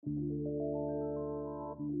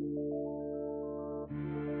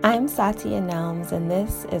I'm Satya Nelms, and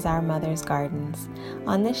this is Our Mother's Gardens.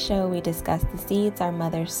 On this show, we discuss the seeds our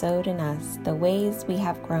mothers sowed in us, the ways we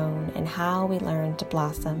have grown, and how we learned to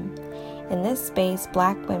blossom. In this space,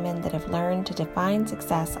 Black women that have learned to define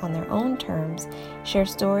success on their own terms share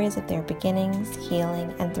stories of their beginnings,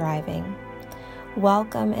 healing, and thriving.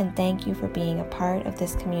 Welcome and thank you for being a part of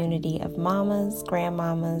this community of mamas,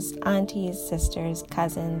 grandmamas, aunties, sisters,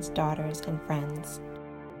 cousins, daughters, and friends.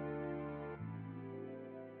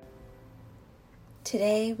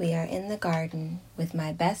 Today we are in the garden with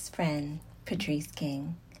my best friend, Patrice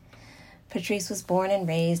King. Patrice was born and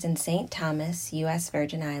raised in St. Thomas, U.S.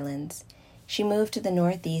 Virgin Islands. She moved to the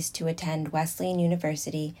Northeast to attend Wesleyan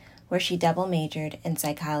University, where she double majored in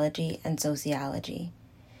psychology and sociology.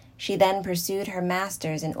 She then pursued her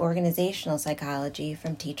master's in organizational psychology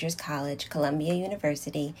from Teachers College, Columbia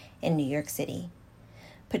University in New York City.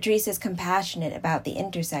 Patrice is compassionate about the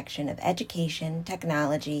intersection of education,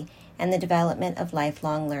 technology, and the development of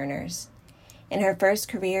lifelong learners. In her first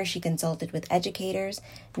career, she consulted with educators,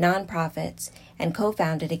 nonprofits, and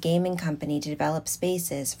co-founded a gaming company to develop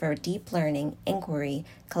spaces for deep learning, inquiry,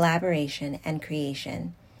 collaboration, and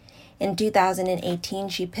creation. In 2018,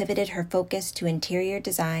 she pivoted her focus to interior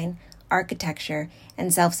design, architecture,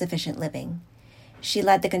 and self-sufficient living. She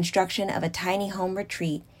led the construction of a tiny home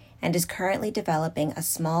retreat and is currently developing a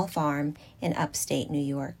small farm in upstate New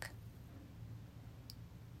York.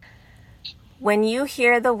 When you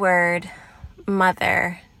hear the word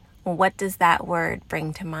mother, what does that word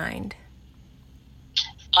bring to mind?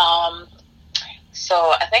 So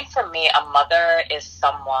I think for me, a mother is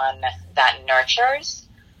someone that nurtures,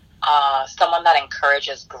 someone that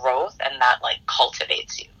encourages growth and that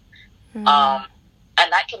cultivates you. Mm-hmm.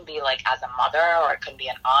 And that can be as a mother, or it can be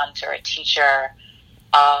an aunt or a teacher.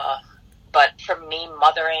 But for me,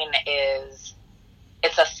 mothering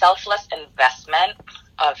it's a selfless investment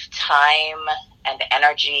of time and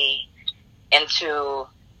energy into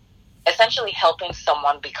essentially helping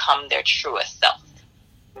someone become their truest self.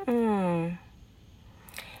 Mm.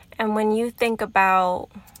 And when you think about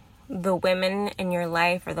the women in your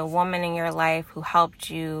life or the woman in your life who helped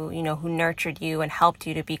you, who nurtured you and helped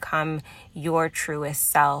you to become your truest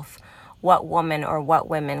self, what woman or what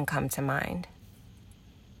women come to mind?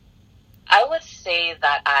 I would say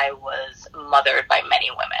that I was mothered by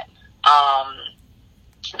many women.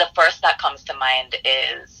 The first that comes to mind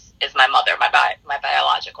is my mother, my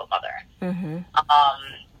biological mother. Mm-hmm.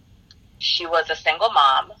 She was a single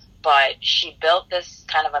mom, but she built this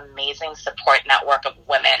kind of amazing support network of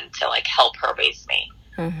women to help her raise me.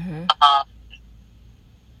 Mm-hmm.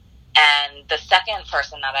 And the second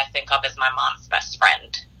person that I think of is my mom's best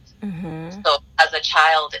friend. Mm-hmm. So as a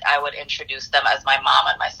child, I would introduce them as my mom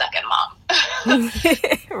and my second mom.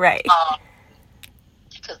 Right.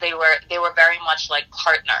 Because they were very much like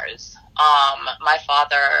partners. My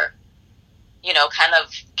father, kind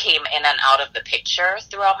of came in and out of the picture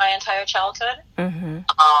throughout my entire childhood. Mm-hmm.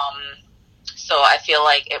 So I feel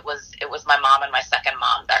like it was my mom and my second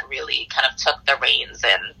mom that really kind of took the reins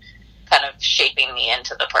in kind of shaping me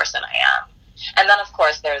into the person I am. And then, of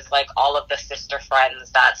course, there's all of the sister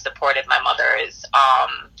friends that supported my mothers,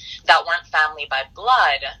 that weren't family by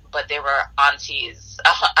blood, but they were aunties,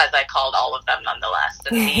 as I called all of them nonetheless.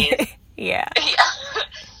 And these, yeah.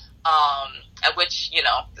 Which,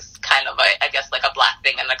 this is kind of, I guess, a Black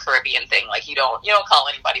thing and a Caribbean thing. You don't call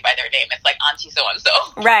anybody by their name. It's auntie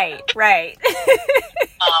so-and-so. Right.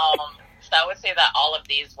 So I would say that all of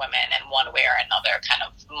these women, in one way or another, kind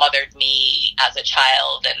of mothered me as a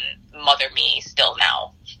child and mother me still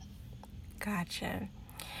now. Gotcha.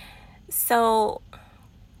 So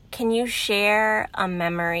can you share a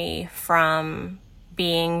memory from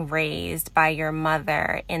being raised by your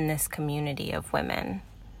mother in this community of women?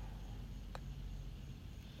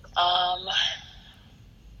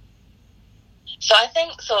 So I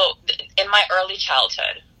think, in my early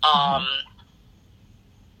childhood,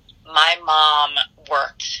 my mom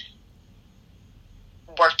worked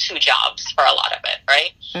two jobs for a lot of it,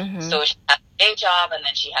 right? Mm-hmm. So she had a day job and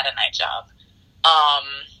then she had a night job.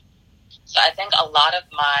 So I think a lot of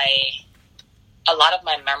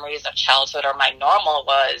my memories of childhood, or my normal,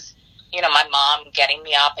 was, my mom getting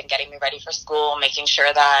me up and getting me ready for school, making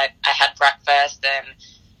sure that I had breakfast. And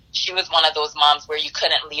she was one of those moms where you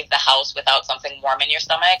couldn't leave the house without something warm in your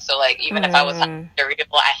stomach. So even if I was having cereal,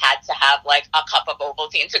 I had to have a cup of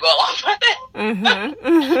Ovaltine to go along with it.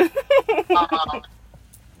 Mm-hmm.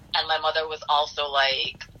 And my mother was also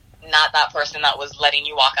not that person that was letting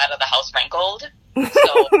you walk out of the house wrinkled.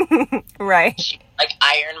 So right. She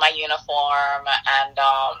iron my uniform and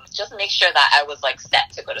just make sure that I was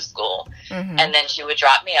set to go to school. Mm-hmm. And then she would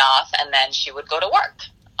drop me off and then she would go to work.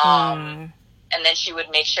 And then she would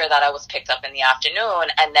make sure that I was picked up in the afternoon.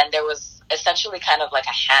 And then there was essentially kind of like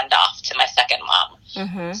a handoff to my second mom.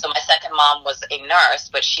 Mm-hmm. So my second mom was a nurse,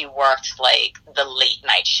 but she worked like the late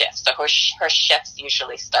night shift. So her shifts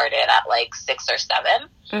usually started at like 6 or 7.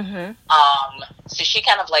 Mm-hmm. So she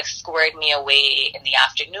kind of like squared me away in the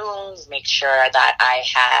afternoons, make sure that I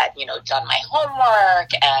had, you know, done my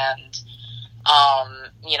homework and,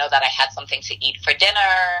 you know, that I had something to eat for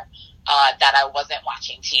dinner. That I wasn't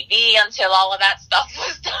watching TV until all of that stuff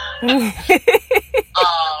was done.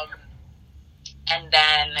 And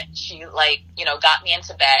then she, like, you know, got me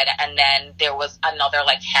into bed, and then there was another,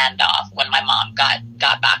 like, handoff when my mom got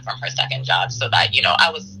back from her second job, so that, you know,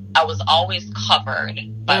 I was always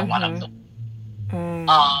covered by one of them.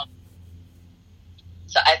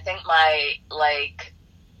 So I think my, like,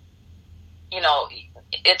 you know,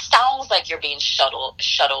 it sounds like you're being shuttled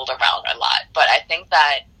around a lot, but I think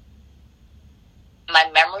that my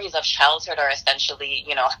memories of childhood are essentially,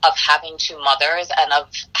 you know, of having two mothers and of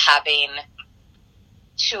having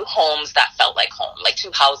two homes that felt like home, like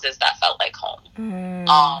two houses that felt like home.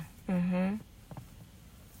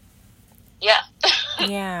 Yeah.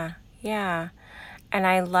 Yeah. And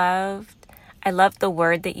I loved the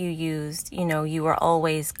word that you used, you know, you were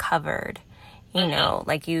always covered. You know,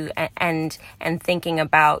 like you, and thinking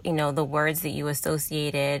about, you know, the words that you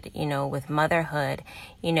associated, you know, with motherhood,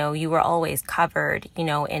 you know, you were always covered, you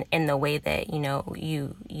know, in the way that, you know,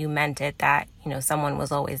 you meant it, that, you know, someone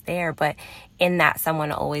was always there. But in that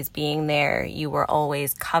someone always being there, you were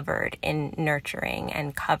always covered in nurturing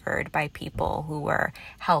and covered by people who were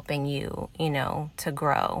helping you, you know, to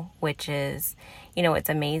grow, which is, you know, it's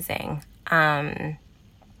amazing.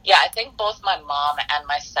 Yeah, I think both my mom and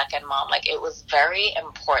my second mom, like, it was very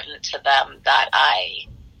important to them that I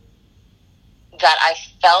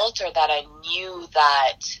felt, or that I knew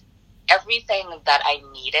that everything that I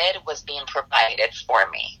needed was being provided for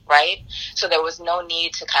me, right? So there was no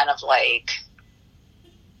need to kind of like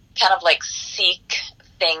seek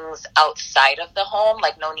things outside of the home,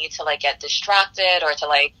 like no need to like get distracted or to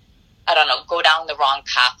like, I don't know, go down the wrong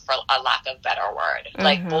path, for a lack of better word.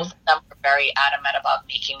 Like, both of them were very adamant about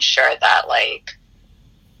making sure that, like,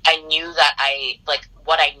 I knew that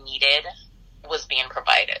what I needed was being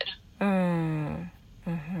provided. And,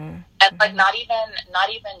 like, not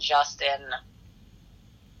even just in,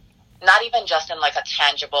 like, a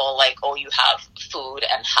tangible, like, oh, you have food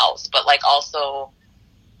and house, but, like, also,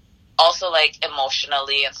 like,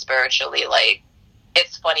 emotionally and spiritually, like,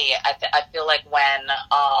 it's funny, I feel like when,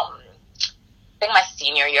 I think my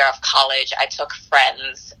senior year of college, I took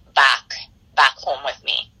friends back home with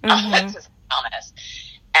me, to be honest.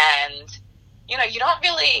 And, you know, you don't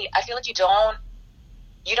really, I feel like you don't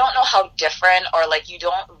know how different, or like you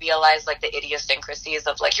don't realize like the idiosyncrasies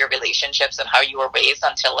of like your relationships and how you were raised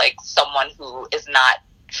until like someone who is not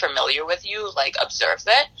familiar with you like observes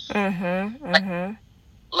it.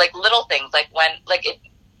 Like little things, like when, like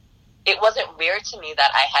it wasn't weird to me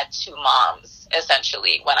that I had two moms,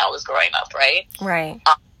 essentially, when I was growing up, right? Right.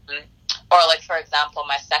 Or, like, for example,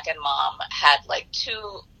 my second mom had, like,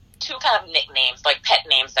 two kind of nicknames, like, pet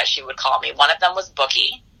names that she would call me. One of them was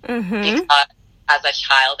Bookie, because as a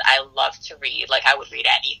child, I loved to read. Like, I would read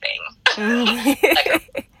anything.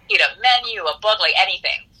 Like, you know, menu, a book, like,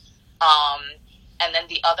 anything. And then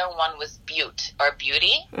the other one was Butte, or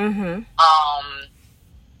Beauty.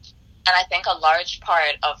 And I think a large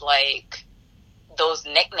part of, like, those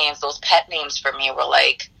nicknames, those pet names for me were,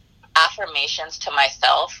 like, affirmations to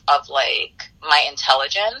myself of, like, my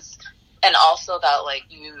intelligence. And also that, like,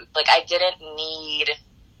 I didn't need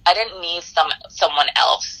someone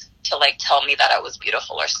else to, like, tell me that I was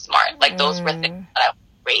beautiful or smart. Like, those were things that I was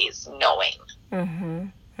raised knowing.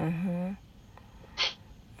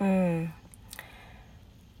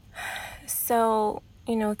 So,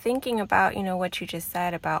 you know, thinking about, you know, what you just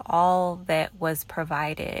said about all that was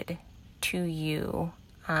provided to you,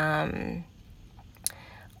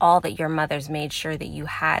 all that your mothers made sure that you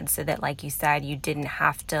had, so that, like you said, you didn't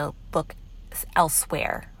have to look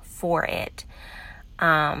elsewhere for it.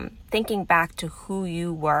 Thinking back to who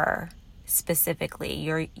you were specifically,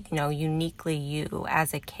 you're, you know, uniquely you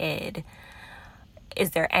as a kid,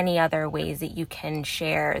 is there any other ways that you can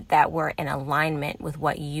share that were in alignment with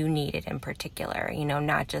what you needed in particular? You know,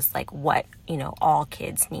 not just like what, you know, all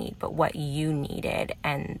kids need, but what you needed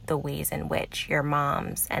and the ways in which your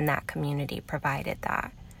moms and that community provided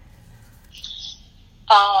that.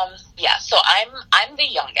 Yeah, so I'm the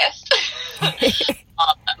youngest.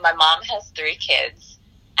 My mom has 3 kids,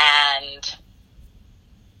 and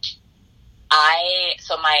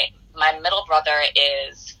my middle brother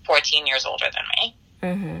is 14 years older than me.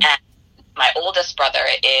 And my oldest brother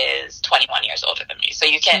is 21 years older than me. So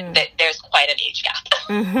you can, there's quite an age gap.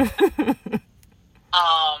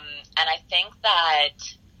 And I think that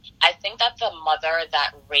the mother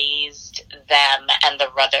that raised them and the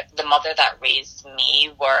mother that raised me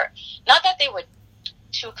were, not that they were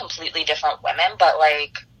two completely different women, but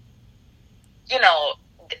like, you know,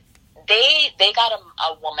 they got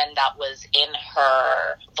a woman that was in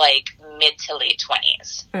her like mid to late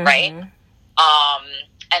 20s, right?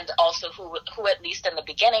 And also who at least in the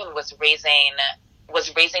beginning was raising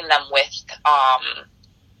them with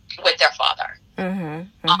their father. And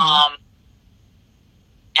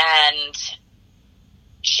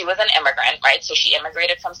she was an immigrant, right? So she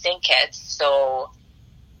immigrated from St. Kitts. So,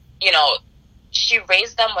 you know, she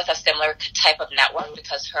raised them with a similar type of network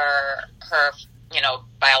because her you know,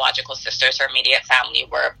 biological sisters, her immediate family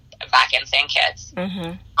were back in St. Kitts.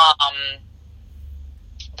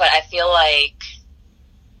 But I feel like,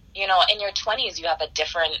 you know, in your 20s, you have a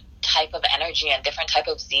different type of energy and different type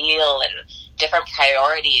of zeal and different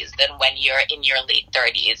priorities than when you're in your late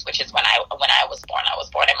 30s, which is when I was born. I was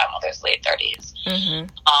born in my mother's late 30s.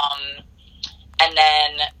 And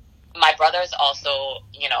then my brothers also,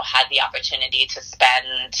 you know, had the opportunity to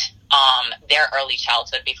spend their early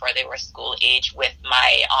childhood before they were school age with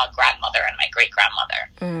my grandmother and my great grandmother.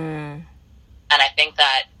 And I think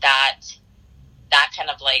that kind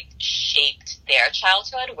of like shaped their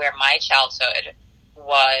childhood, where my childhood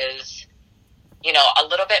was, you know, a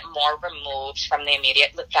little bit more removed from the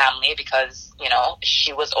immediate family because, you know,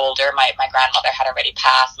 she was older. My grandmother had already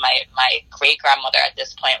passed. My great grandmother at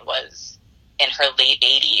this point was in her late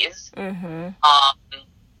 80s.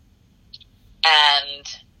 And,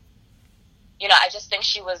 you know, I just think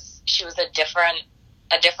she was a different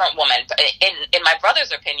woman. In my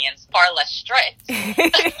brother's opinions, far less strict.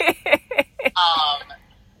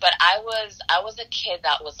 But I was a kid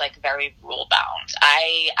that was like very rule bound.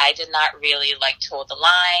 I did not really like toe the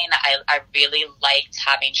line. I really liked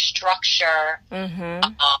having structure.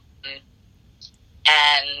 And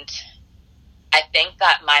I think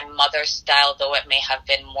that my mother's style, though it may have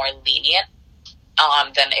been more lenient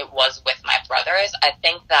than it was with my brothers, I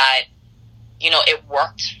think that, you know, it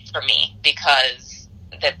worked for me because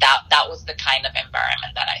that was the kind of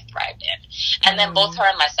environment that I thrived in. And then both her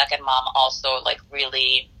and my second mom also like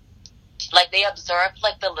really, like they observed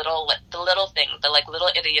like the little things, the like little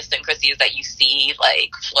idiosyncrasies that you see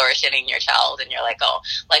like flourishing in your child, and you're like, oh,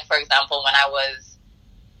 like for example, when I was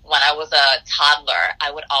a toddler,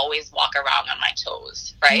 I would always walk around on my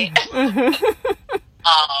toes, right?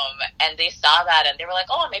 And they saw that and they were like,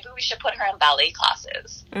 oh, maybe we should put her in ballet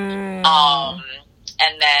classes. And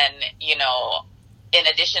then, you know, in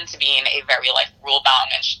addition to being a very like rule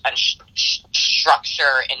bound and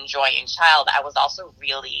structure enjoying child, I was also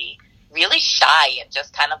really, really shy and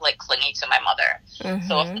just kind of like clingy to my mother.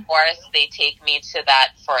 So of course they take me to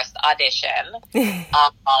that first audition.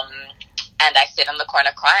 And I sit in the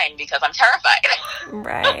corner crying because I'm terrified.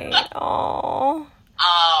 Right. Oh.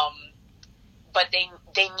 But they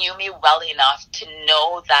knew me well enough to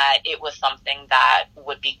know that it was something that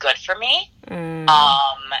would be good for me. And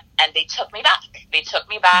they took me back. They took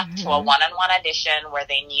me back to a one-on-one audition where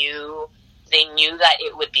they knew that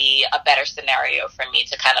it would be a better scenario for me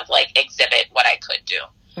to kind of like exhibit what I could do.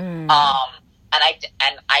 And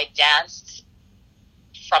I danced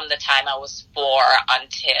from the time I was 4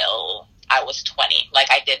 until I was 20. Like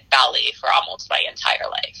I did ballet for almost my entire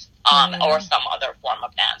life. Or some other form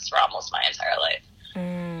of dance for almost my entire life.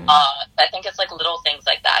 I think it's like little things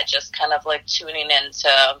like that, just kind of like tuning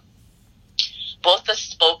into both the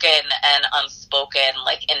spoken and unspoken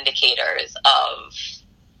like indicators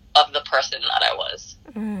of the person that I was.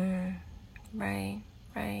 Right.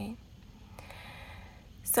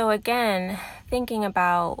 So again, thinking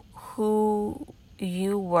about who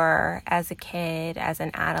you were as a kid, as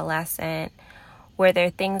an adolescent, were there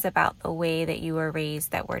things about the way that you were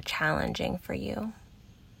raised that were challenging for you?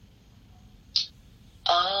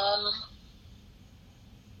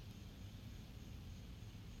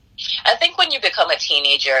 I think when you become a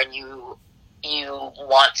teenager and you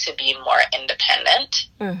want to be more independent,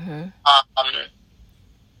 I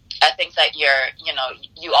think that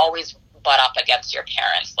you always butt up against your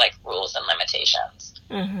parents' like rules and limitations.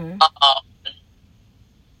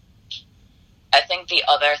 I think the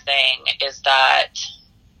other thing is that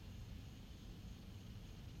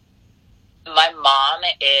my mom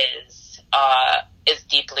is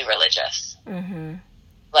deeply religious.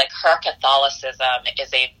 Like her Catholicism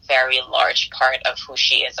is a very large part of who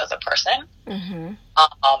she is as a person.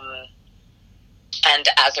 And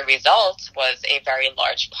as a result was a very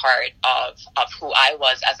large part of who I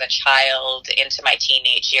was as a child into my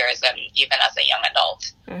teenage years and even as a young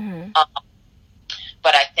adult. Mm-hmm.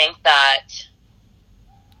 But I think that,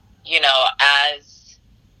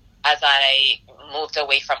 as I moved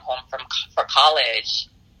away from home for college,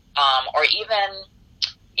 or even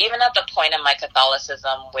at the point in my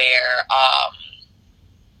Catholicism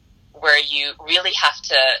where you really have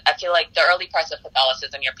to, I feel like the early parts of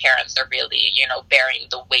Catholicism, your parents are really, bearing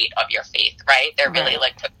the weight of your faith, right? They're really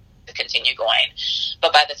like to continue going.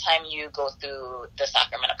 But by the time you go through the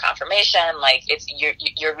sacrament of confirmation, like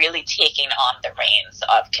you're really taking on the reins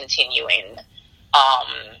of continuing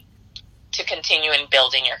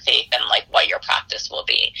building your faith and like what your practice will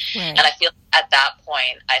be. Right. And I feel at that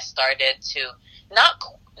point I started to not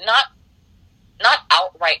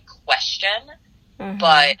outright question, mm-hmm.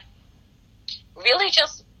 but really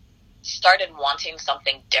just started wanting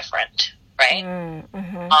something different, right?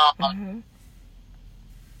 Mm-hmm.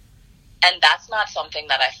 And that's not something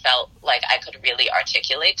that I felt like I could really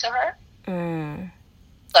articulate to her.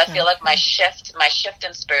 So I feel like my shift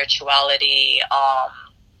in spirituality,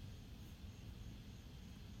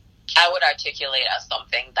 I would articulate as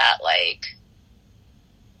something that like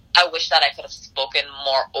I wish that I could have spoken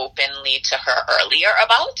more openly to her earlier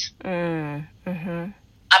about. Mm-hmm.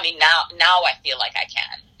 I mean, now I feel like I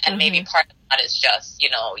can. And maybe part of that is just, you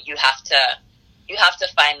have to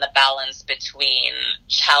find the balance between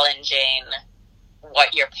challenging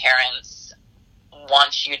what your parents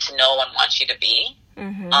want you to know and want you to be.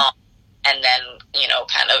 Mm-hmm. And then,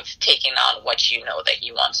 kind of taking on what you know that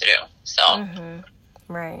you want to do. So. Mm-hmm.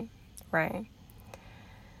 Right.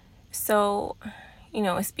 So,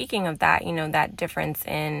 speaking of that, that difference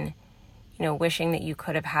in, wishing that you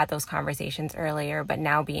could have had those conversations earlier, but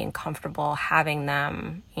now being comfortable having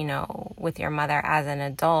them, with your mother as an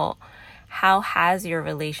adult, how has your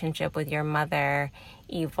relationship with your mother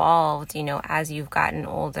evolved, as you've gotten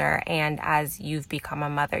older and as you've become a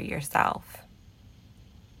mother yourself?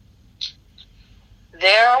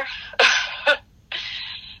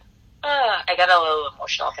 I got a little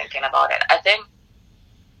emotional thinking about it. I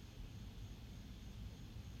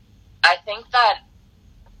think that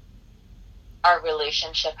our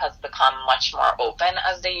relationship has become much more open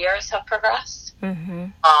as the years have progressed. Mm-hmm.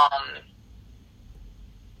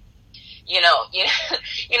 You know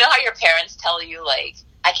how your parents tell you, like,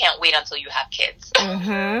 I can't wait until you have kids.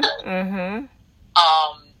 Mm-hmm. Mm-hmm.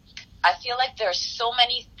 I feel like there's so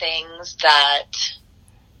many things that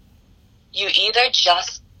you either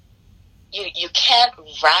just you can't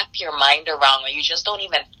wrap your mind around, or you just don't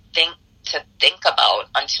even think about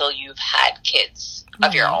until you've had kids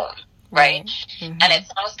of your own, right? Mm-hmm. And it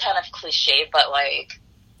sounds kind of cliche, but like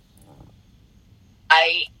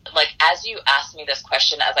as you ask me this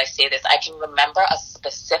question, as I say this, I can remember a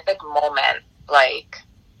specific moment, like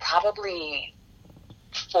probably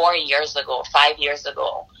 5 years ago,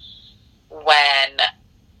 when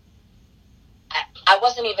I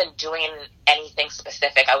wasn't even doing anything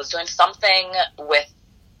specific. I was doing something with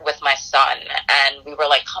my son, and we were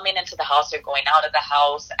like coming into the house or going out of the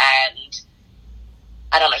house, and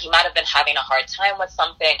I don't know, he might have been having a hard time with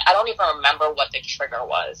something. I don't even remember what the trigger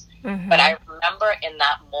was. Mm-hmm. But I remember in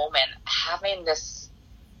that moment having this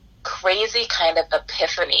crazy kind of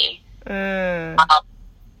epiphany about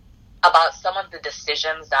some of the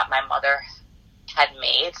decisions that my mother had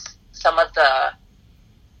made, some of the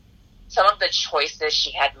choices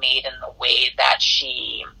she had made in the way that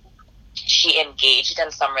she engaged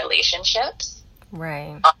in some relationships.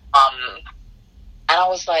 Right. And I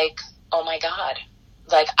was like, oh my God,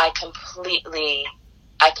 like I completely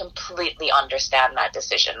understand that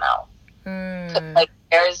decision now. Like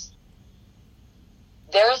there's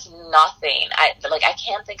nothing, I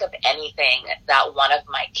can't think of anything that one of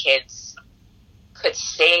my kids could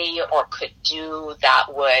say or could do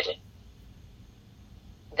that would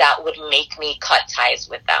make me cut ties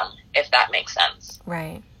with them, if that makes sense.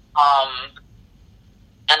 Right.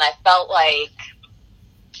 And I felt like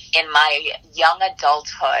in my young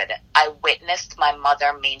adulthood, I witnessed my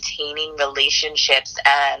mother maintaining relationships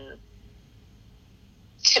and,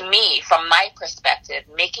 to me, from my perspective,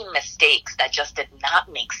 making mistakes that just did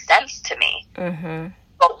not make sense to me. Mm-hmm.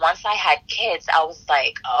 But once I had kids, I was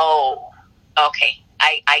like, oh, okay,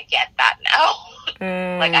 I get that now.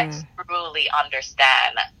 Like, I truly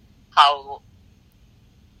understand how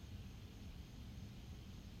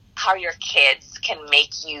your kids can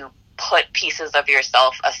make you put pieces of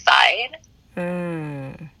yourself aside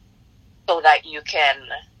so that you can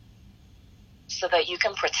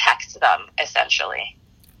protect them, essentially.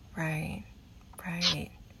 Right.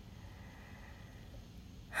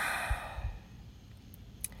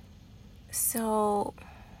 So,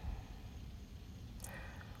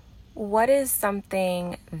 what is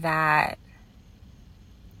something that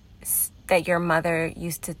your mother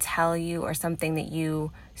used to tell you, or something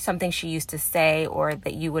she used to say, or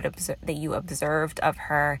that you observed of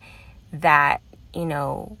her that,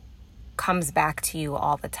 comes back to you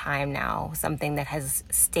all the time now, something that has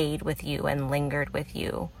stayed with you and lingered with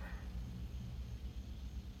you?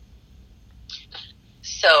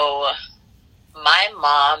 So my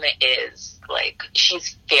mom is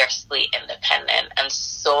she's fiercely independent and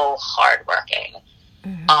so hardworking.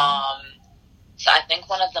 Mm-hmm. So I think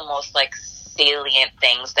one of the most salient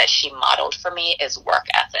things that she modeled for me is work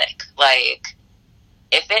ethic.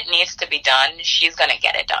 If it needs to be done, she's gonna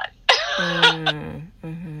get it done.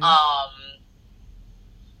 Mm-hmm.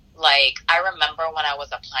 I remember when I was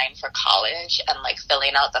applying for college and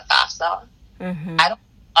filling out the FAFSA. Mm-hmm.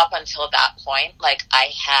 Up until that point, I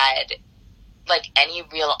had any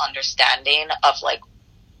real understanding of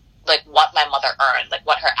what my mother earned,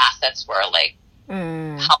 what her assets were,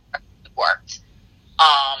 how it worked.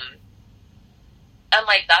 And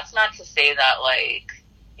that's not to say that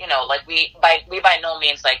we by no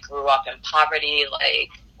means grew up in poverty.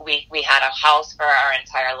 We had a house for our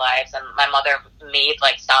entire lives, and my mother made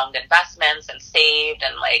sound investments and saved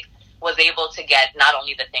and was able to get not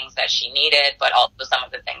only the things that she needed, but also some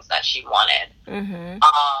of the things that she wanted. Mm-hmm.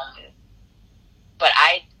 But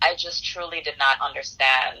I just truly did not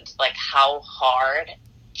understand how hard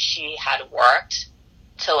she had worked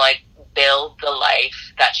to build the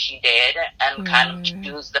life that she did and kind of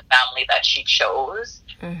choose the family that she chose.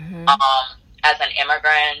 Mm-hmm. As an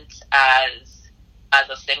immigrant, as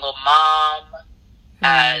a single mom,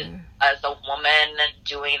 as a woman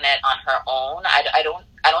doing it on her own. I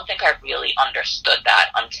don't think I really understood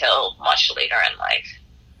that until much later in life.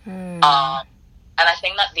 And I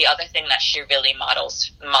think that the other thing that she really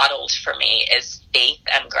modeled for me is faith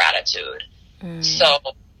and gratitude. So,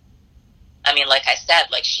 I mean, like I said,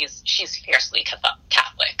 she's fiercely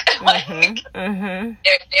Catholic.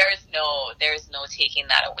 There is no taking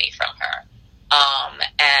that away from her.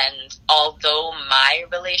 And although my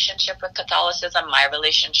relationship with Catholicism, my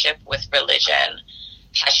relationship with religion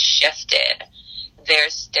has shifted,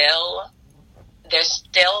 there's still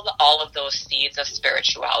all of those seeds of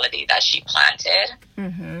spirituality that she planted.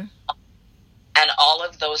 Mm-hmm. And all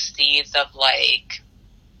of those seeds of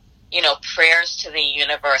prayers to the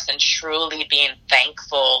universe and truly being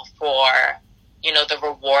thankful for, the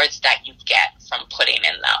rewards that you get from putting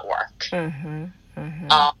in that work. Mm-hmm.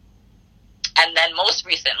 Mm-hmm. And then most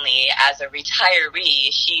recently, as a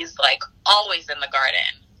retiree, she's always in the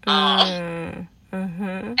garden.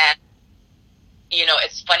 Mm-hmm. And,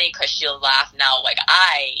 it's funny because she'll laugh now.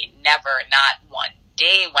 I never, not one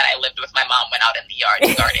day when I lived with my mom, went out in the yard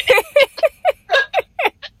gardening.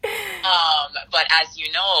 But as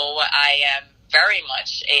you know, I am very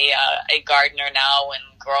much a gardener now and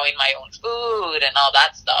growing my own food and all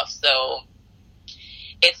that stuff. So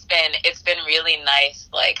it's been really nice,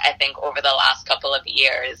 I think over the last couple of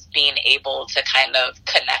years, being able to kind of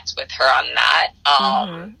connect with her on that,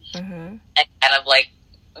 and kind of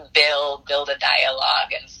build a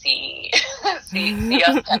dialogue and see us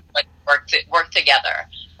kind of work together,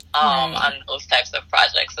 on those types of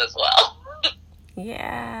projects as well.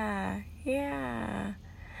 Yeah.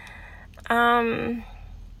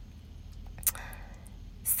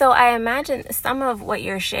 So I imagine some of what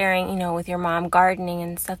you're sharing, with your mom gardening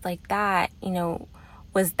and stuff like that,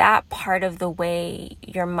 was that part of the way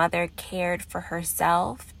your mother cared for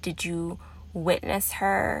herself? Did you witness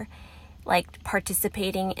her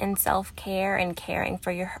participating in self-care and caring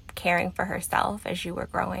for herself as you were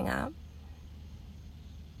growing up?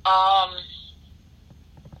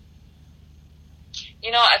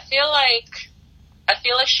 I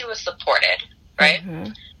feel like she was supported, right?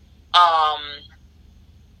 Mm-hmm.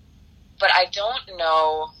 But I don't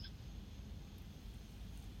know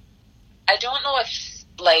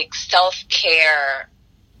if self-care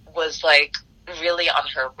was really on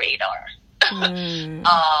her radar.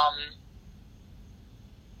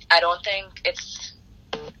 I don't think it's,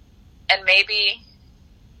 and maybe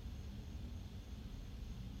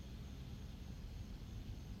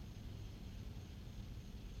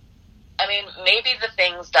the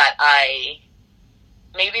things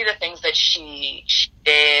that she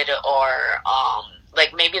did, or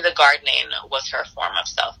maybe the gardening was her form of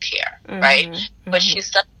self-care, right? Mm-hmm. But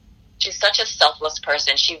she's such a selfless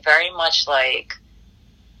person. She very much I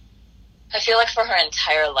feel for her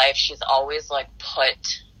entire life she's always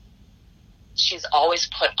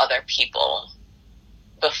put other people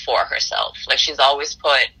before herself. She's always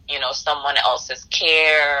put someone else's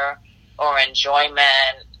care or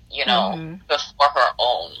enjoyment before her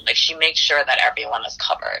own. Like, she makes sure that everyone is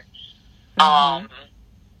covered. Mm-hmm.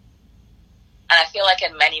 And I feel like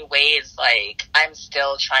in many ways, like, I'm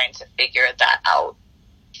still trying to figure that out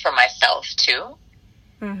for myself too.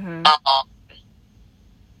 Mm-hmm.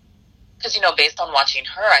 Because, based on watching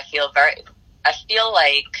her, I feel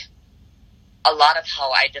like a lot of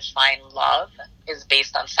how I define love is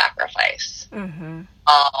based on sacrifice. Mm-hmm.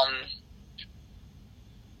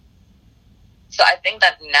 So I think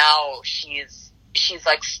that now she's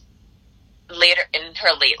like later in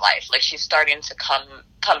her late life, like, she's starting to come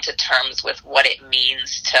to terms with what it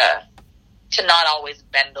means to not always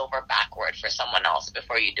bend over backward for someone else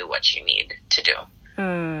before you do what you need to do.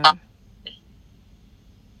 Mm.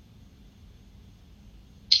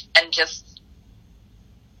 And just,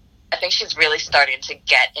 I think she's really starting to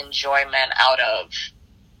get enjoyment out of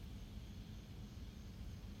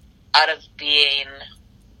being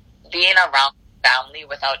around family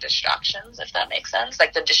without distractions, if that makes sense.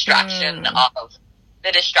 Like, the distraction of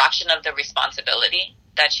the responsibility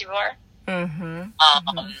that she wore. Mm-hmm.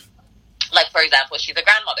 Like, for example, she's a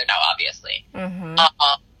grandmother now, obviously. Mm-hmm.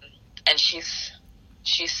 And she's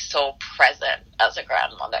so present as a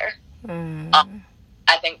grandmother.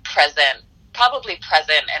 I think probably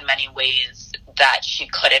present in many ways that she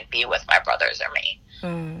couldn't be with my brothers or me.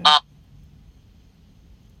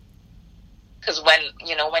 Because when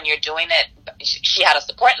you're doing it, she had a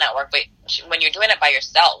support network, but when you're doing it by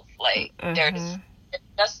yourself, like, there's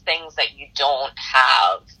just things that you don't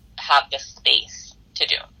have the space to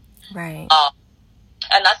do. Right.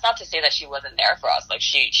 And that's not to say that she wasn't there for us. Like,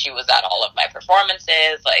 she was at all of my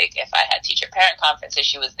performances. Like, if I had teacher-parent conferences,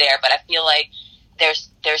 she was there. But I feel like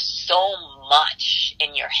there's so much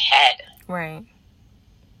in your head. Right.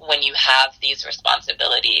 When you have these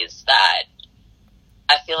responsibilities that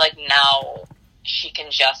I feel like now she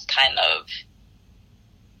can just kind of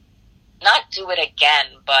not do it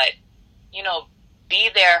again, but, be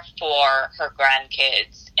there for her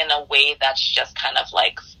grandkids in a way that's just kind of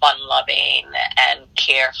like fun-loving and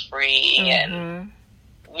carefree and,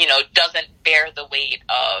 doesn't bear the weight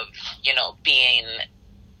of, being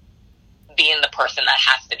the person that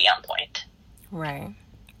has to be on point. Right.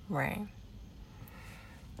 Right.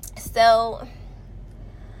 So,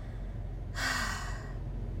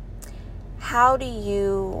 how do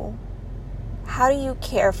you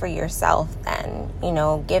care for yourself then?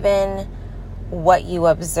 Given what you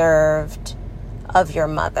observed of your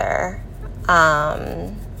mother,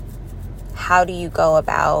 how do you go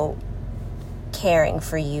about caring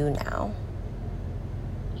for you now?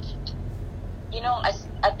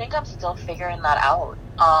 I think I'm still figuring that out.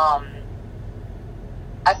 I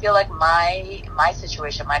feel like my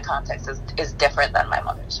situation, my context is different than my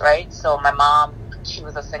mother's, right? So my mom, she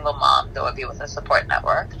was a single mom, though it was a support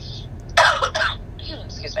network.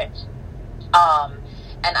 Excuse me.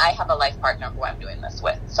 And I have a life partner who I'm doing this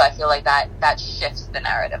with. So I feel like that shifts the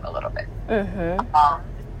narrative a little bit. Mm-hmm.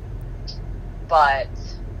 But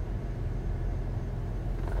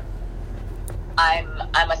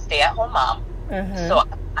I'm a stay-at-home mom. Mm-hmm. So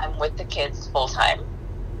I'm with the kids full time.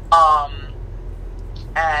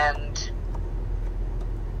 And,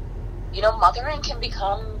 mothering can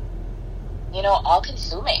become,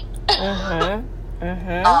 all-consuming. Mm-hmm.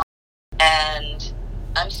 Mm-hmm. And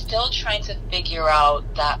I'm still trying to figure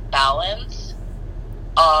out that balance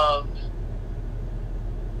of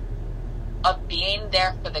being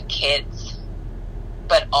there for the kids,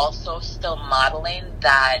 but also still modeling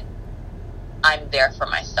that I'm there for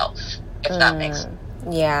myself, if that makes sense.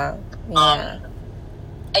 Yeah. And,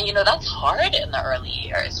 that's hard in the early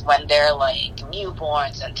years when they're, like,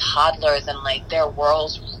 newborns and toddlers and, like, their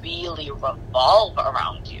worlds really revolve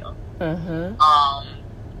around you. Mm-hmm.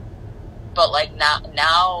 But, like, now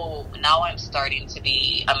I'm starting to,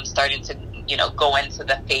 go into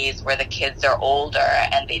the phase where the kids are older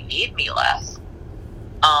and they need me less.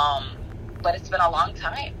 But it's been a long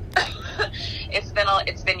time. It's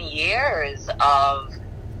been years of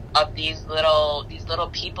these little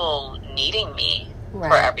people needing me. Right.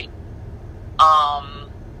 For everything.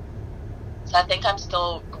 So I think I'm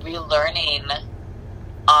still relearning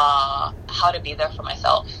how to be there for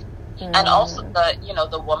myself. And also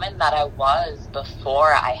the woman that I was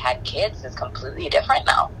before I had kids is completely different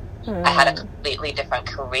now. I had a completely different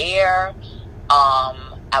career.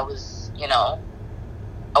 I was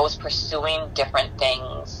pursuing different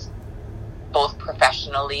things, both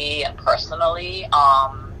professionally and personally.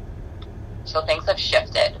 So things have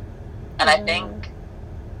shifted. And I think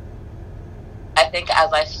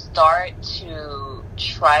as I start to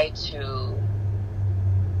try to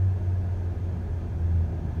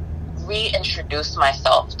reintroduce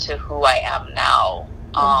myself to who I am now,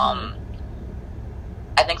 I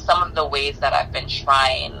think some of the ways that I've been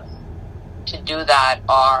trying to do that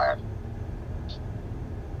are,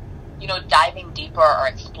 diving deeper or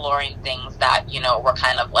exploring things that, were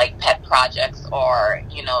kind of like pet projects or,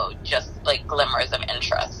 just like glimmers of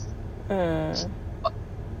interest.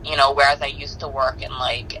 Whereas I used to work in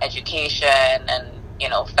like education and,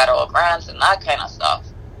 federal grants and that kind of stuff.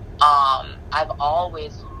 I've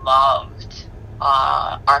always loved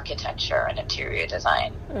architecture and interior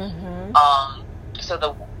design.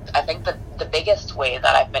 So I think the biggest way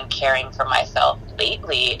that I've been caring for myself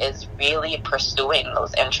lately is really pursuing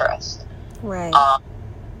those interests. Right.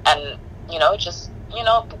 And,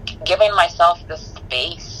 giving myself the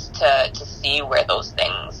space to see where those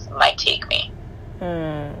things might take me.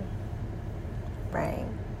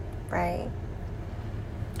 Right.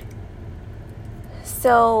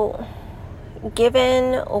 So,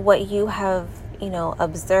 given what you have,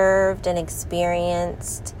 observed and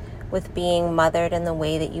experienced with being mothered in the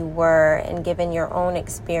way that you were, and given your own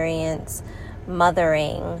experience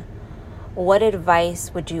mothering, what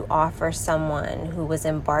advice would you offer someone who was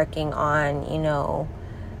embarking on,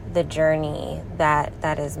 the journey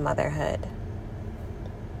that is motherhood?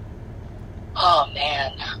 Oh,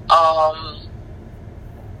 man.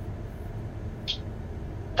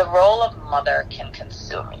 The role of mother can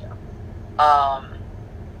consume you.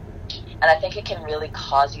 And I think it can really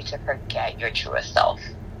cause you to forget your truest self.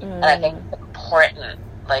 And I think it's important,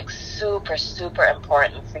 like super, super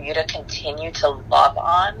important for you to continue to love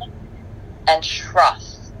on and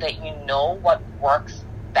trust that you know what works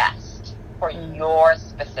best for your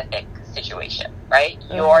specific situation, right?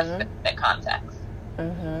 Your specific context.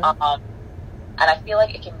 And I feel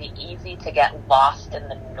like it can be easy to get lost in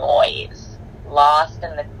the noise, lost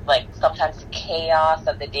in the, like, sometimes the chaos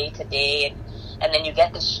of the day-to-day, and then you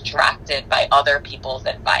get distracted by other people's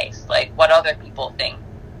advice, like what other people think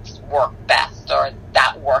work best or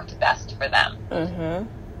that worked best for them.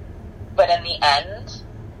 But in the end,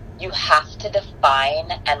 you have to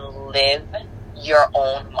define and live your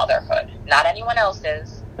own motherhood. Not anyone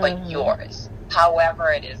else's, but yours.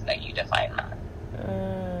 However it is that you define that.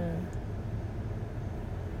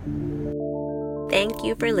 Thank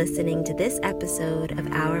you for listening to this episode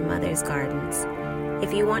of Our Mother's Gardens.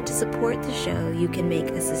 If you want to support the show, you can make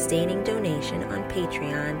a sustaining donation on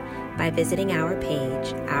Patreon by visiting our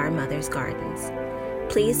page, Our Mother's Gardens.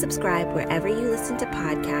 Please subscribe wherever you listen to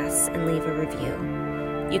podcasts and leave a review.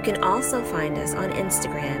 You can also find us on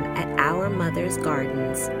Instagram at Our Mother's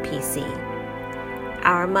Gardens PC.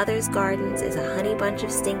 Our Mother's Gardens is a Honey Bunch of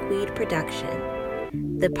Stinkweed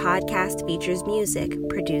production. The podcast features music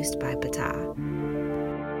produced by Bata.